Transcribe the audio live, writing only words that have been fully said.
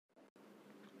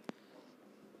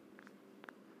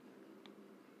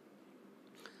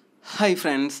Hi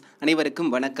friends, அனைவருக்கும்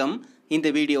வணக்கம். இந்த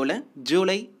வீடியோவில்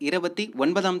ஜூலை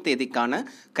 29ஆம் தேதிக்கான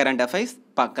கரண்ட் அஃபைர்ஸ்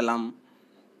பார்க்கலாம்.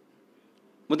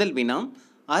 முதல் வினா,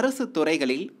 அரசு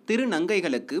துறைகளில்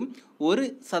திருநங்கைகளுக்கு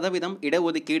 1%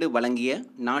 இடஒதுக்கீடு வழங்கிய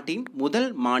நாட்டின் முதல்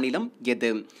மாநிலம்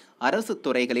எது? அரசு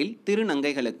துறைகளில்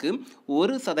திருநங்கைகளுக்கு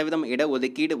 1%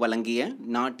 இடஒதுக்கீடு வழங்கிய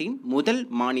நாட்டின் முதல்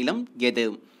மாநிலம் எது?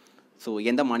 ஸோ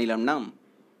எந்த மாநிலம்னா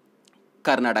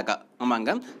கர்நாடகா.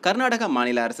 ஆமாங்க, கர்நாடகா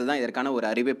மாநில அரசு தான் இதற்கான ஒரு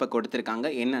அறிவிப்பை கொடுத்துருக்காங்க.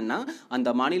 என்னென்னா,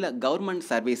 அந்த மாநில கவர்மெண்ட்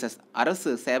சர்வீசஸ்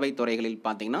அரசு சேவை துறைகளில்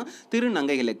பார்த்திங்கன்னா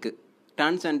திருநங்கைகளுக்கு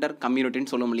டிரான்ஸ்ஜெண்டர்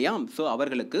கம்யூனிட்டின்னு சொல்லுவோம் இல்லையா, ஸோ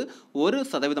அவர்களுக்கு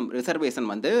 1% ரிசர்வேஷன்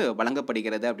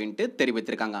வழங்கப்படுகிறது அப்படின்ட்டு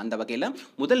தெரிவித்திருக்காங்க. அந்த வகையில்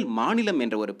முதல் மாநிலம்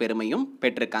என்ற ஒரு பெருமையும்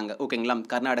பெற்றிருக்காங்க. ஓகேங்களா,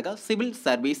 கர்நாடகா சிவில்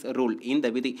சர்வீஸ் ரூல் இந்த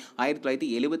விதி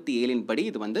 1977 படி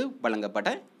இது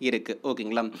வழங்கப்பட இருக்கு.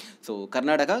 ஓகேங்களா, ஸோ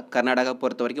கர்நாடகா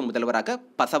பொறுத்த வரைக்கும் முதல்வராக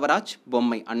பசவராஜ்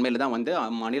பொம்மை அண்மையில் தான்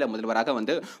மாநில முதல்வராக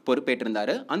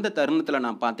பொறுப்பேற்றிருந்தார். அந்த தருணத்தில்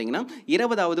நான் பார்த்தீங்கன்னா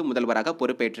 20வது முதல்வராக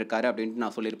பொறுப்பேற்றிருக்காரு அப்படின்ட்டு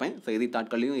நான் சொல்லியிருப்பேன்.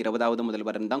 செய்தித்தாட்களையும் 20வது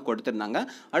முதல்வர் தான் கொடுத்திருந்தாங்க.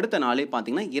 அடுத்த நாளே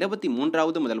பார்த்தீங்கன்னா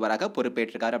 23வது முதல்வராக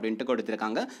பொறுப்பேற்றிருக்காரு அப்படின்ட்டு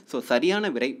கொடுத்திருக்காங்க. ஸோ சரியான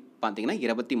விரை பார்த்தீங்கன்னா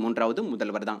 23வது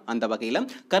முதல்வர் தான். அந்த வகையில்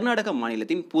கர்நாடக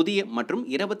மாநிலத்தின் புதிய மற்றும்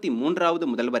 23வது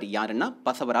முதல்வர் யாருன்னா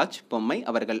பசவராஜ் பொம்மை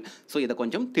அவர்கள். ஸோ இதை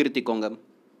கொஞ்சம் திருத்திக்கோங்க.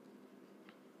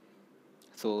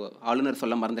 ஸோ ஆளுநர்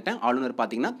சொல்ல மறந்துட்டேன். ஆளுநர்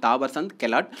பார்த்தீங்கன்னா தாவர்சந்த்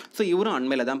கெலாட். ஸோ இவரும்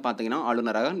அண்மையில் தான் பார்த்தீங்கன்னா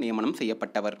ஆளுநராக நியமனம்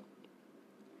செய்யப்பட்டவர்.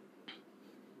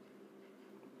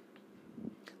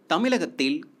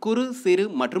 தமிழகத்தில் குறு சிறு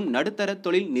மற்றும் நடுத்தர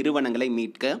தொழில் நிறுவனங்களை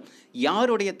மீட்க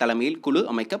யாருடைய தலைமையில் குழு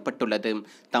அமைக்கப்பட்டுள்ளது?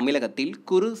 தமிழகத்தில்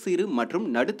குறு சிறு மற்றும்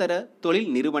நடுத்தர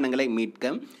தொழில் நிறுவனங்களை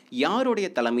மீட்க யாருடைய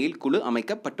தலைமையில் குழு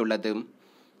அமைக்கப்பட்டுள்ளது?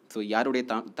 ஸோ யாருடைய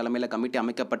தலைமையில் கமிட்டி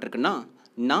அமைக்கப்பட்டிருக்குன்னா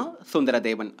𝗏𝗏,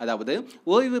 அதாவது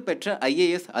ஓய்வு பெற்ற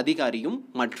IAS அதிகாரியும்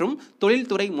மற்றும்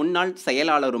தொழில்துறை முன்னாள்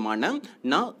செயலாளருமான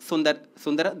𝗏𝗏.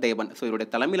 ஸோ இவருடைய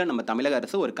தலைமையில் நம்ம தமிழக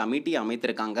அரசு ஒரு கமிட்டியை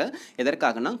அமைத்திருக்காங்க.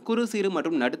 எதற்காகனா குறு சிறு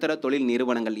மற்றும் நடுத்தர தொழில்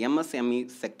நிறுவனங்கள் MSME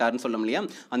செக்டார்னு சொல்லும் இல்லையா,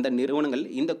 அந்த நிறுவனங்கள்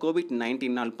இந்த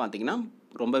COVID-19 பார்த்தீங்கன்னா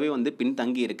ரொம்பவே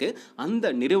பின்தங்கி இருக்கு.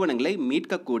 அந்த நிறுவனங்களை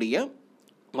மீட்கக்கூடிய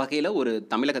வகையில் ஒரு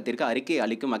தமிழகத்திற்கு அறிக்கை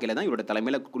அளிக்கும் வகையில் தான் இவரோட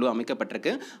தலைமையில் குழு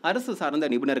அமைக்கப்பட்டிருக்கு. அரசு சார்ந்த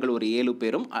நிபுணர்கள் ஒரு 7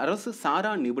 பேரும் அரசு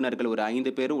சாரா நிபுணர்கள் ஒரு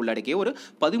 5 பேரும் உள்ளடக்கிய ஒரு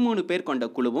 13 பேர் கொண்ட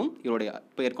குழுவும் இவருடைய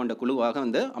பேர் கொண்ட குழுவாக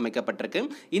அமைக்கப்பட்டிருக்கு.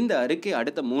 இந்த அறிக்கை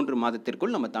அடுத்த 3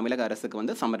 மாதத்திற்குள் நம்ம தமிழக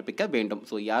அரசுக்கு சமர்ப்பிக்க வேண்டும்.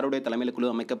 ஸோ யாருடைய தலைமையில்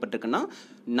குழு அமைக்கப்பட்டிருக்குன்னா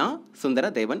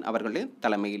𝗏𝗏 அவர்களுடைய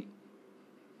தலைமையில்.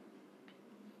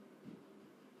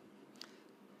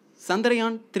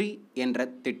 சந்திரயான் 3 என்ற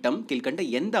திட்டம் கீழ்கண்ட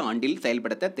எந்த ஆண்டில்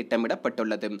செயல்படுத்த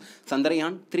திட்டமிடப்பட்டுள்ளது?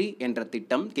 சந்திரயான் 3 என்ற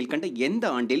திட்டம் கீழ்கண்ட எந்த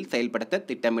ஆண்டில் செயல்படுத்த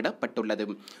திட்டமிடப்பட்டுள்ளது?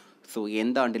 ஸோ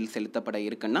எந்த ஆண்டில் செலுத்தப்பட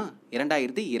இருக்குன்னா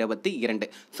 2022.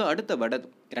 ஸோ அடுத்த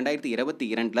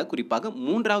 2022 குறிப்பாக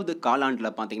 3வது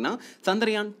காலாண்டில் பார்த்தீங்கன்னா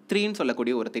சந்திரயான் 3ன்னு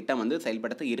சொல்லக்கூடிய ஒரு திட்டம்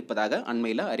செயல்படுத்த இருப்பதாக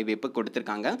அண்மையில் அறிவிப்பு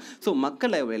கொடுத்திருக்காங்க. ஸோ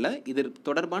மக்களவையில் இது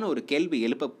தொடர்பான ஒரு கேள்வி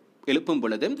எழுப்பும்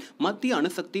பொழுது மத்திய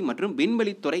அணுசக்தி மற்றும்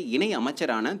விண்வெளித்துறை இணை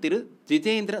அமைச்சரான திரு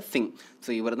𝗔𝗩𝗏𝗔𝗠. ஸோ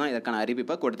இவர் தான் இதற்கான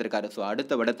அறிவிப்பை கொடுத்திருக்காரு. ஸோ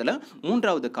அடுத்த வருடத்தில்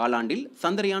 3வது காலாண்டில்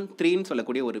சந்திரயான் 3ன்னு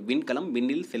சொல்லக்கூடிய ஒரு விண்கலம்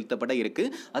விண்ணில் செலுத்தப்பட இருக்கு.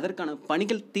 அதற்கான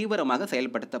பணிகள் தீவிரமாக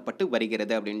செயல்படுத்தப்பட்டு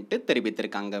வருகிறது அப்படின்ட்டு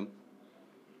தெரிவித்திருக்காங்க.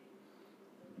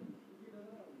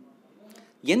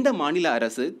 எந்த மாநில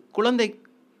அரசு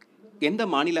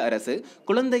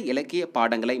குழந்தை இலக்கிய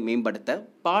பாடங்களை மேம்படுத்த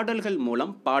பாடல்கள்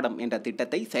மூலம் பாடம் என்ற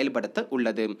திட்டத்தை செயல்படுத்த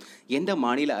உள்ளது? எந்த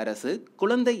மாநில அரசு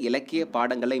குழந்தை இலக்கிய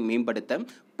பாடங்களை மேம்படுத்த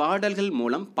பாடல்கள்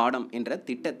மூலம் பாடம் என்ற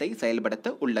திட்டத்தை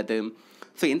செயல்படுத்த உள்ளது?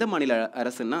 ஸோ எந்த மாநில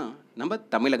அரசுன்னா நம்ம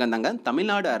தமிழகம் தாங்க.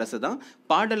 தமிழ்நாடு அரசு தான்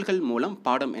பாடல்கள் மூலம்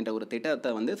பாடம் என்ற ஒரு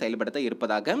திட்டத்தை செயல்படுத்த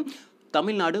இருப்பதாக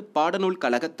தமிழ்நாடு பாடநூல்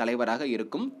கழக தலைவராக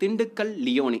இருக்கும் திண்டுக்கல்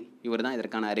லியோனி இவர் தான்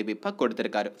இதற்கான அறிவிப்பை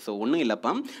கொடுத்திருக்காரு. ஸோ ஒன்றும்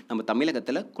இல்லைப்பா, நம்ம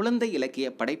தமிழகத்தில் குழந்தை இலக்கிய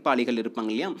படைப்பாளிகள்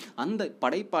இருப்பாங்க இல்லையா, அந்த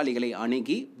படைப்பாளிகளை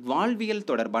அணுகி வாழ்வியல்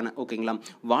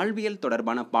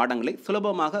தொடர்பான பாடங்களை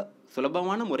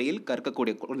சுலபமான முறையில்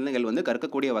கற்கக்கூடிய குழந்தைகள்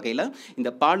கற்கக்கூடிய வகையில்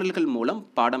இந்த பாடல்கள் மூலம்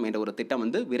பாடம் என்ற ஒரு திட்டம்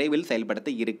விரைவில்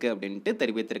செயல்படுத்த இருக்கு அப்படின்ட்டு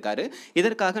தெரிவித்திருக்காரு.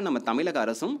 இதற்காக நம்ம தமிழக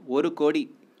அரசும் 1 கோடி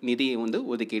நிதியை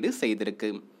ஒதுக்கீடு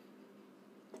செய்திருக்கு.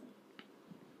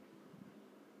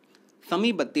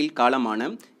 சமீபத்தில் காலமான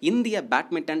இந்திய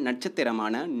பேட்மிண்டன்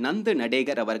நட்சத்திரமான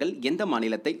𝗏𝗏 அவர்கள் எந்த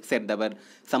மாநிலத்தை சேர்ந்தவர்?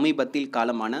 சமீபத்தில்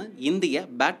காலமான இந்திய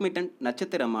பேட்மிண்டன்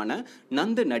நட்சத்திரமான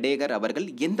𝗏𝗏 அவர்கள்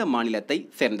எந்த மாநிலத்தை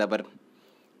சேர்ந்தவர்?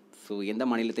 ஸோ எந்த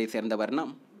மாநிலத்தை சேர்ந்தவர்னா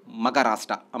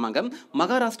மகாராஷ்டிரா. ஆமாங்க,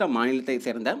 மகாராஷ்டிரா மாநிலத்தை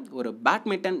சேர்ந்த ஒரு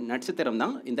பேட்மிண்டன் நட்சத்திரம்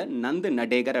தான் இந்த நந்து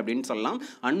நடேகர் அப்படின்னு சொல்லலாம்.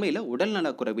 அண்மையில்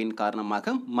உடல்நலக்குறைவின்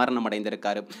காரணமாக மரணம்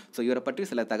அடைந்திருக்காரு. ஸோ இவரை பற்றி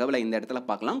சில தகவலை இந்த இடத்துல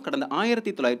பார்க்கலாம். கடந்த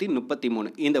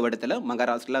 1933 இந்த வருடத்தில்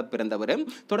மகாராஷ்டிராவில் பிறந்தவர்.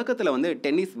 தொடக்கத்தில் வந்து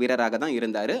டென்னிஸ் வீரராக தான்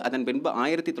இருந்தார். அதன் பின்பு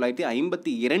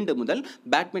 1952 முதல்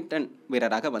பேட்மிண்டன்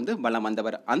வீரராக வந்து வலம்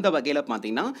வந்தவர். அந்த வகையில்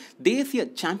பார்த்தீங்கன்னா தேசிய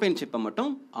சாம்பியன்ஷிப்பை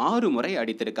மட்டும் 6 முறை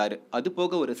அடித்திருக்காரு. அது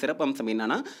போக ஒரு சிறப்பம்சம்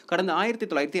என்னன்னா, கடந்த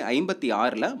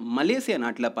 1956 மலேசியா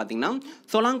நாட்டில் பார்த்தீங்கன்னா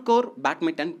சொலாங்கோர்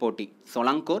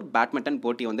பேட்மிண்டன்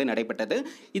போட்டி வந்து நடைபெற்றது.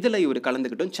 இதில் இவர்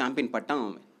கலந்துக்கிட்டும் சாம்பியன் பட்டம்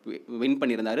வின்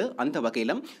பண்ணியிருந்தார். அந்த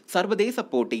வகையில் சர்வதேச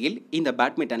போட்டியில் இந்த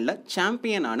பேட்மிண்டனில்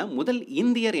சாம்பியனான முதல்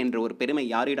இந்தியர் என்ற ஒரு பெருமை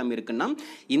யாரிடம் இருக்குன்னா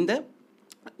இந்த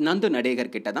நந்து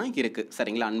நடேகர் கிட்ட தான் இருக்கு.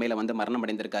 சரிங்களா, அண்மையில் வந்து மரணம்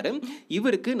அடைந்திருக்காரு.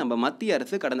 இவருக்கு நம்ம மத்திய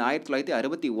அரசு கடந்த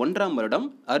 1961 வருடம்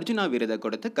அர்ஜுனா விருதை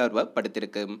கொடுத்து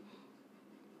கௌரவப்படுத்திருக்கு.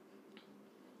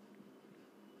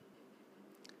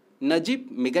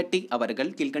 𝗏𝗔𝗩𝗥𝗏𝗡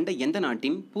அவர்கள் கீழ்கண்ட எந்த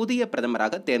நாட்டின் புதிய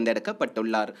பிரதமராக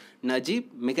தேர்ந்தெடுக்கப்பட்டுள்ளார்?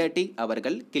 𝗏𝗔𝗩𝗥𝗏𝗡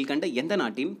அவர்கள் கீழ்கண்ட எந்த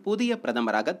நாட்டின் புதிய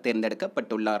பிரதமராக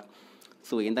தேர்ந்தெடுக்கப்பட்டுள்ளார்?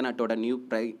 ஸோ எந்த நாட்டோட new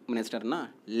prime மினிஸ்டர்னா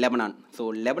Lebanon. So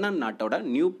Lebanon நாட்டோட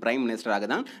நியூ பிரைம் மினிஸ்டராக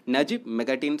தான் நஜிப்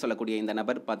சொல்லக்கூடிய இந்த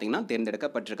நபர் பார்த்தீங்கன்னா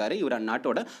தேர்ந்தெடுக்கப்பட்டிருக்காரு. இவர்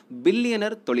அந்நாட்டோட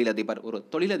பில்லியனர் தொழிலதிபர், ஒரு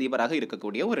தொழிலதிபராக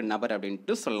இருக்கக்கூடிய ஒரு நபர்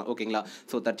அப்படின்ட்டு சொல்லலாம். ஓகேங்களா,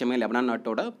 ஸோ தற்சமயம் லெபனான்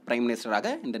நாட்டோட பிரைம்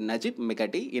மினிஸ்டராக இந்த நஜிப்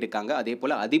இருக்காங்க. அதே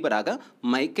போல் அதிபராக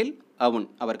மைக்கேல் அவுன்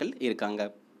அவர்கள்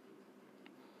இருக்காங்க.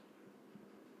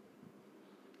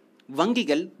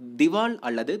 வங்கிகள் திவால்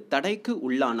அல்லது தடைக்கு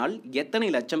உள்ளானால் எத்தனை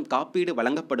லட்சம் காப்பீடு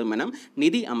வழங்கப்படும் என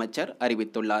நிதி அமைச்சர்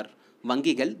அறிவித்துள்ளார்?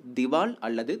 வங்கிகள் திவால்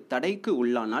அல்லது தடைக்கு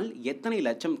உள்ளானால் எத்தனை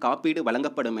லட்சம் காப்பீடு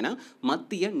வழங்கப்படும் என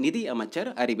மத்திய நிதி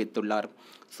அமைச்சர் அறிவித்துள்ளார்.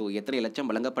 ஸோ எத்தனை லட்சம்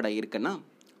வழங்கப்பட இருக்குன்னா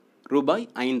ரூபாய்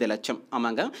 5 லட்சம்.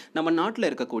 ஆமாங்க, நம்ம நாட்டில்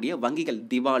இருக்கக்கூடிய வங்கிகள்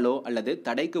திவாலோ அல்லது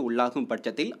தடைக்கு உள்ளாகும்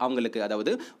பட்சத்தில் அவங்களுக்கு,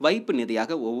 அதாவது வைப்பு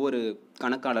நிதியாக ஒவ்வொரு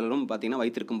கணக்காளரும் பார்த்தீங்கன்னா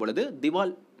வைத்திருக்கும் பொழுது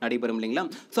திவால் நடைபெறும் இல்லைங்களா?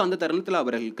 ஸோ அந்த தருணத்தில்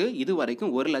அவர்களுக்கு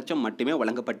இதுவரைக்கும் 1 லட்சம் மட்டுமே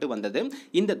வழங்கப்பட்டு வந்தது.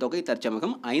 இந்த தொகை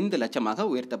தற்சமயம் 5 லட்சமாக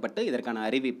உயர்த்தப்பட்டு இதற்கான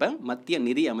அறிவிப்பை மத்திய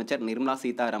நிதி அமைச்சர் நிர்மலா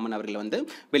சீதாராமன் அவர்கள் வந்து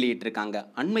வெளியிட்டிருக்காங்க.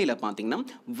 அண்மையில் பார்த்தீங்கன்னா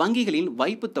வங்கிகளின்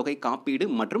வைப்பு தொகை காப்பீடு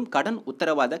மற்றும் கடன்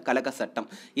உத்தரவாத கழக சட்டம்,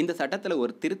 இந்த சட்டத்தில்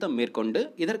ஒரு திருத்தம் மேற்கொண்டு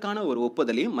இதற்கான ஒரு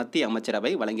ஒப்புதலையும் மத்திய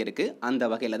அமைச்சரவை வழங்கியிருக்கு. அந்த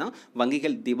வகையில் தான்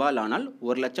வங்கிகள் திவால் ஆனால்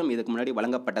 1 லட்சம் இதுக்கு முன்னாடி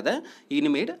வழங்கப்பட்டதை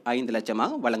இனிமேல் 5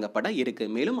 லட்சமாக வழங்கப்பட இருக்கு.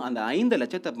 மேலும் அந்த 5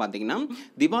 லட்சத்தை பார்த்தீங்கன்னா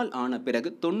திவால் ஆன பிறகு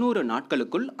 90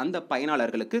 நாட்களுக்குள் அந்த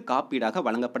பயனாளர்களுக்கு காப்பீடாக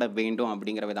வழங்கப்பட வேண்டும்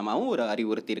அப்படிங்கிற விதமாகவும் ஒரு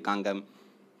அறிவுறுத்தி இருக்காங்க.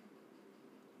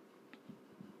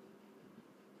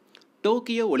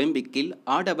 டோக்கியோ ஒலிம்பிக்கில்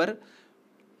ஆடவர்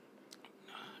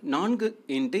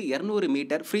 4x200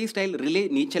 metre free style relay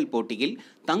நீச்சல் போட்டியில்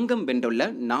தங்கம் வென்றுள்ள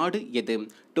நாடு எது?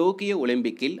 டோக்கியோ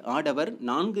ஒலிம்பிக்கில் ஆடவர்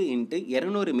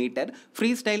 4x200 metre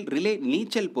free style relay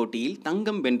நீச்சல் போட்டியில்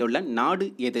தங்கம் வென்றுள்ள நாடு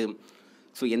எது?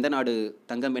 ஸோ எந்த நாடு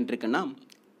தங்கம் வென்றிருக்குன்னா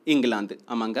இங்கிலாந்து.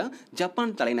 ஆமாங்க,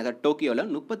 ஜப்பான் தலைநகர்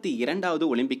டோக்கியோவில் 32வது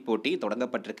ஒலிம்பிக் போட்டி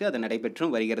தொடங்கப்பட்டிருக்கு. அது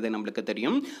நடைபெற்றும் வருகிறது, நம்மளுக்கு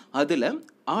தெரியும். அதில்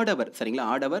ஆடவர், சரிங்களா,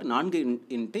 ஆடவர்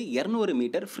 4x200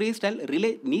 metre free style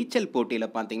relay நீச்சல்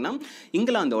போட்டியில் பார்த்தீங்கன்னா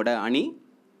இங்கிலாந்தோட அணி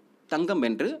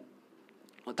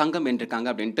தங்கம் வென்றிருக்காங்க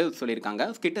அப்படின்ட்டு சொல்லியிருக்காங்க.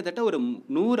 கிட்டத்தட்ட ஒரு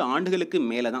 100 ஆண்டுகளுக்கு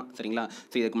மேலே தான், சரிங்களா.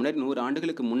 ஸோ இதுக்கு முன்னாடி 100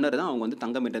 ஆண்டுகளுக்கு முன்னர் தான் அவங்க வந்து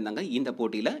தங்கம் வென்றிருந்தாங்க. இந்த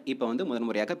போட்டியில் இப்போ வந்து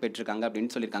முதன்முறையாக பெற்றிருக்காங்க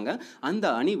அப்படின்னு சொல்லியிருக்காங்க. அந்த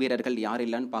அணி வீரர்கள் யார்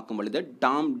இல்லைன்னு பார்க்கும் பொழுது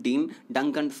Tom, dean,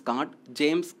 Dungan, Scott,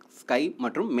 James, sky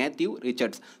மற்றும் மேத்யூ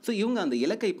ரிச்சர்ட்ஸ். ஸோ இவங்க அந்த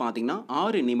இலக்கை பார்த்தீங்கன்னா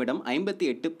 6 நிமிடம்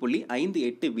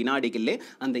 58.58 வினாடிகளிலே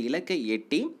அந்த இலக்கை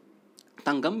எட்டி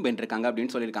தங்கம் வென்றிருக்காங்க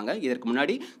அப்படின்னு சொல்லியிருக்காங்க. இதற்கு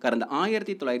முன்னாடி கடந்த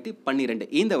 1912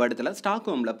 இந்த வருடத்தில்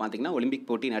ஸ்டாக்ஹோமில் பார்த்தீங்கன்னா ஒலிம்பிக்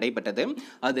போட்டி நடைபெற்றது.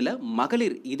 அதில்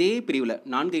மகளிர் இதே பிரிவில்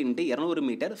 4x200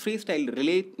 metre free style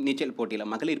relay நீச்சல் போட்டியில்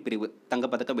மகளிர் பிரிவு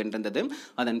தங்கப்பதக்கம் வென்றிருந்தது.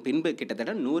 அதன் பின்பு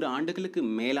கிட்டத்தட்ட 100 ஆண்டுகளுக்கு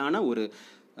மேலான ஒரு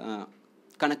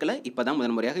கணக்கில் இப்போ தான்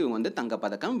முதன்முறையாக இவங்க வந்து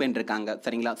தங்கப்பதக்கம் வென்றிருக்காங்க,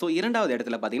 சரிங்களா. ஸோ 2வது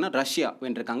இடத்துல பார்த்தீங்கன்னா ரஷ்யா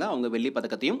வென்றிருக்காங்க, அவங்க வெள்ளி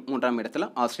பதக்கத்தையும். 3ஆம்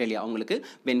இடத்துல ஆஸ்திரேலியா, அவங்களுக்கு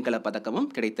வெண்கல பதக்கமும்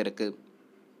கிடைத்திருக்கு.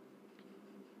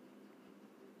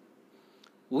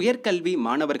 உயர்கல்வி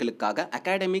மாணவர்களுக்காக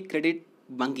அகாடமிக் கிரெடிட்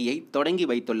வங்கியை தொடங்கி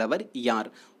வைத்துள்ளவர் யார்?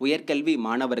 உயர்கல்வி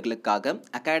மாணவர்களுக்காக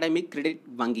அகாடமிக் கிரெடிட்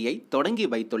வங்கியை தொடங்கி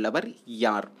வைத்துள்ளவர்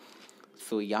யார்?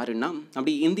 ஸோ யாருன்னா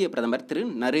அப்படி இந்திய பிரதமர் திரு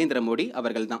நரேந்திர மோடி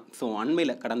அவர்கள் தான். ஸோ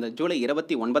அண்மையில் கடந்த ஜூலை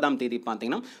 29ஆம் தேதி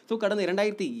பார்த்தீங்கன்னா, ஸோ கடந்த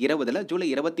 2020 ஜூலை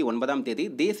 29ஆம் தேதி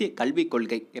தேசிய கல்விக்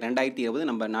கொள்கை 2020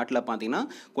 நம்ம நாட்டில் பார்த்தீங்கன்னா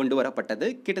கொண்டு வரப்பட்டது.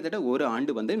 கிட்டத்தட்ட 1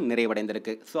 ஆண்டு வந்து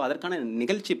நிறைவடைந்திருக்கு. ஸோ அதற்கான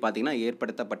நிகழ்ச்சி பார்த்தீங்கன்னா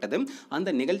ஏற்படுத்தப்பட்டது.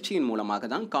 அந்த நிகழ்ச்சியின்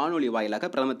மூலமாக தான் காணொலி வாயிலாக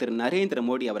பிரதமர் திரு நரேந்திர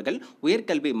மோடி அவர்கள்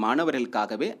உயர்கல்வி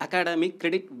மாணவர்களுக்காகவே அகாடமிக்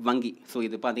கிரெடிட் வங்கி, ஸோ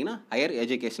இது பார்த்தீங்கன்னா ஹையர்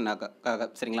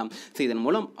எஜுகேஷனுக்காக, சரிங்களா. ஸோ இதன்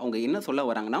மூலம் அவங்க என்ன சொல்ல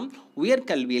வராங்கன்னா, உயர்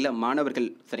உயர்கல்வியில் மாணவர்கள்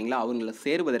சரிங்களா அவங்களை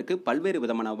சேருவதற்கு பல்வேறு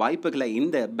விதமான வாய்ப்புகளை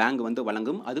இந்த பேங்க் வந்து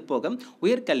வழங்கும். அதுபோக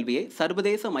உயர்கல்வியை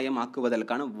சர்வதேச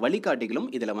மயமாக்குவதற்கான வழிகாட்டிகளும்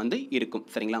இதில் வந்து இருக்கும்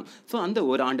சரிங்களா. ஸோ அந்த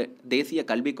ஒரு ஆண்டு தேசிய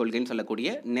கல்விக் கொள்கைன்னு சொல்லக்கூடிய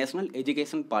நேஷனல்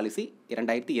எஜுகேஷன் பாலிசி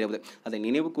 2020 அதை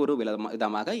நினைவு கூறும்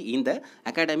விதமாக இந்த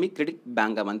அகாடமிக் கிரெடிட்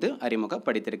பேங்கை வந்து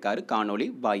அறிமுகப்படுத்தியிருக்காரு காணொளி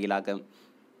வாயிலாக.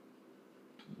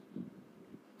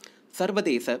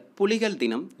 சர்வதேச புலிகள்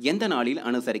தினம் எந்த நாளில்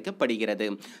அனுசரிக்கப்படுகிறது?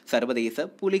 சர்வதேச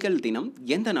புலிகள் தினம்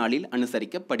எந்த நாளில்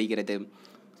அனுசரிக்கப்படுகிறது?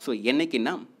 ஸோ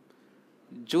என்னைக்குன்னா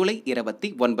ஜூலை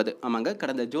 29. ஆமாங்க,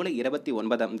 கடந்த ஜூலை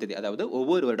 29ஆம் தேதி, அதாவது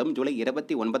ஒவ்வொரு வருடம் ஜூலை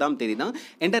 29ஆம் தேதி தான்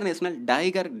இன்டர்நேஷனல்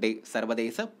டைகர் டே,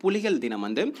 சர்வதேச புலிகள் தினம்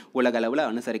வந்து உலக அளவில்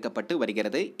அனுசரிக்கப்பட்டு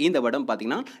வருகிறது. இந்த வருடம்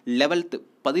பார்த்தீங்கன்னா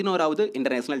 11வது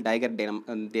இன்டர்நேஷனல் டைகர்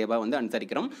டேவாக வந்து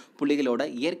அனுசரிக்கிறோம். புலிகளோட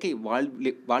இயற்கை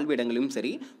வாழ்விடங்களையும்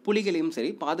சரி புலிகளையும்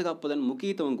சரி பாதுகாப்பதன்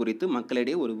முக்கியத்துவம் குறித்து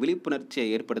மக்களிடையே ஒரு விழிப்புணர்ச்சியை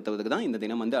ஏற்படுத்துவதற்கு தான் இந்த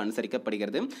தினம் வந்து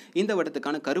அனுசரிக்கப்படுகிறது. இந்த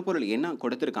வருடத்துக்கான கருப்பொருள் என்ன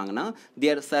கொடுத்துருக்காங்கன்னா,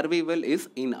 their survival is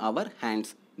in our hands.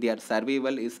 Their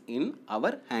survival is in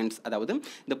our hands. அதாவது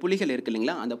இந்த புலிகள் இருக்கு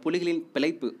இல்லைங்களா, அந்த புலிகளின்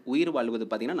பிழைப்பு உயிர் வாழ்வது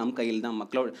பார்த்தீங்கன்னா நம் கையில் தான்,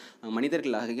 மக்களோட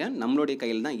மனிதர்களாகிய நம்மளுடைய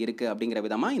கையில் தான் இருக்குது அப்படிங்கிற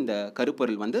விதமாக இந்த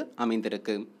கருப்பொருள் வந்து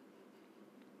அமைந்திருக்கு.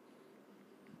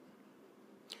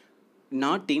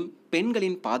 நாட்டின்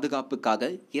பெண்களின்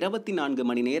பாதுகாப்புக்காக 24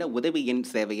 மணி நேர உதவி எண்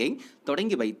சேவையை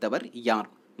தொடங்கி வைத்தவர்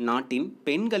யார்? நாட்டின்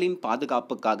பெண்களின்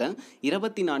பாதுகாப்புக்காக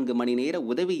 24 மணி நேர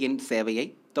உதவி எண் சேவையை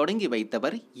தொடங்கி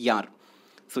வைத்தவர் யார்?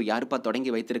 ஸோ யாருப்பா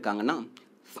தொடங்கி வைத்திருக்காங்கன்னா,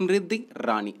 ஸ்மிருதி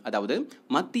இரானி, அதாவது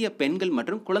மத்திய பெண்கள்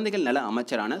மற்றும் குழந்தைகள் நல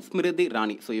அமைச்சரான ஸ்மிருதி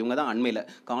இரானி. ஸோ இவங்க தான் அண்மையில்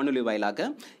காணொலி வாயிலாக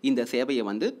இந்த சேவையை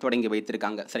வந்து தொடங்கி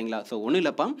வைத்திருக்காங்க சரிங்களா. ஸோ ஒன்றும்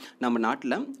இல்லைப்பா, நம்ம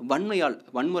நாட்டில்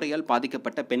வன்முறையால்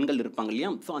பாதிக்கப்பட்ட பெண்கள் இருப்பாங்க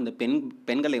இல்லையா, ஸோ அந்த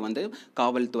பெண்களை வந்து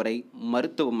காவல்துறை,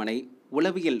 மருத்துவமனை,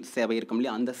 உளவியல் சேவை இருக்கும்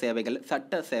இல்லையா, அந்த சேவைகள்,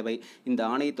 சட்ட சேவை இந்த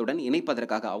ஆணையத்துடன்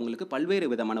இணைப்பதற்காக அவங்களுக்கு பல்வேறு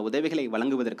விதமான உதவிகளை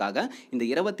வழங்குவதற்காக இந்த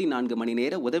 24 மணி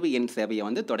நேர உதவி எண் சேவையை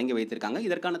வந்து தொடங்கி வைத்திருக்காங்க.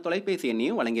 இதற்கான தொலைபேசி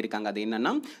எண்ணையும் வழங்கியிருக்காங்க. அது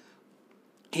என்னன்னா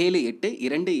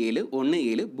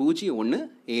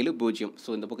 7821170170. ஸோ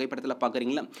இந்த புகைப்படத்தில்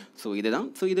பார்க்குறீங்களா, ஸோ இதுதான்.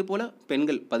 ஸோ இது போல்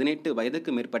பெண்கள் 18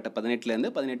 வயதுக்கு மேற்பட்ட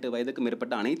 18 வயதுக்கு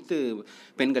மேற்பட்ட அனைத்து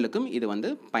பெண்களுக்கும் இது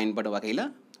வந்து பயன்படும் வகையில்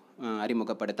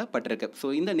அறிமுகப்படுத்தப்பட்டிருக்கு. ஸோ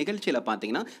இந்த நிகழ்ச்சியில்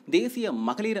பார்த்தீங்கன்னா தேசிய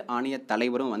மகளிர் ஆணைய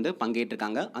தலைவரும் வந்து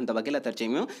பங்கேற்றிருக்காங்க. அந்த வகையில்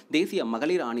தற்சமயம் தேசிய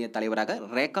மகளிர் ஆணைய தலைவராக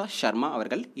ரேகா சர்மா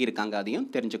அவர்கள் இருக்காங்க, அதையும்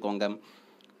தெரிஞ்சுக்கோங்க.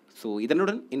 ஸோ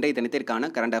இதனுடன் இன்றைய தினத்திற்கான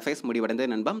கரண்ட் அஃபேர்ஸ் முடிவடைந்து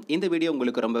நண்பா. இந்த வீடியோ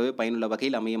உங்களுக்கு ரொம்பவே பயனுள்ள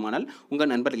வகையில் அமையுமானால்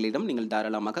உங்கள் நண்பர்களிடம் நீங்கள்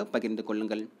தாராளமாக பகிர்ந்து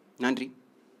கொள்ளுங்கள். நன்றி.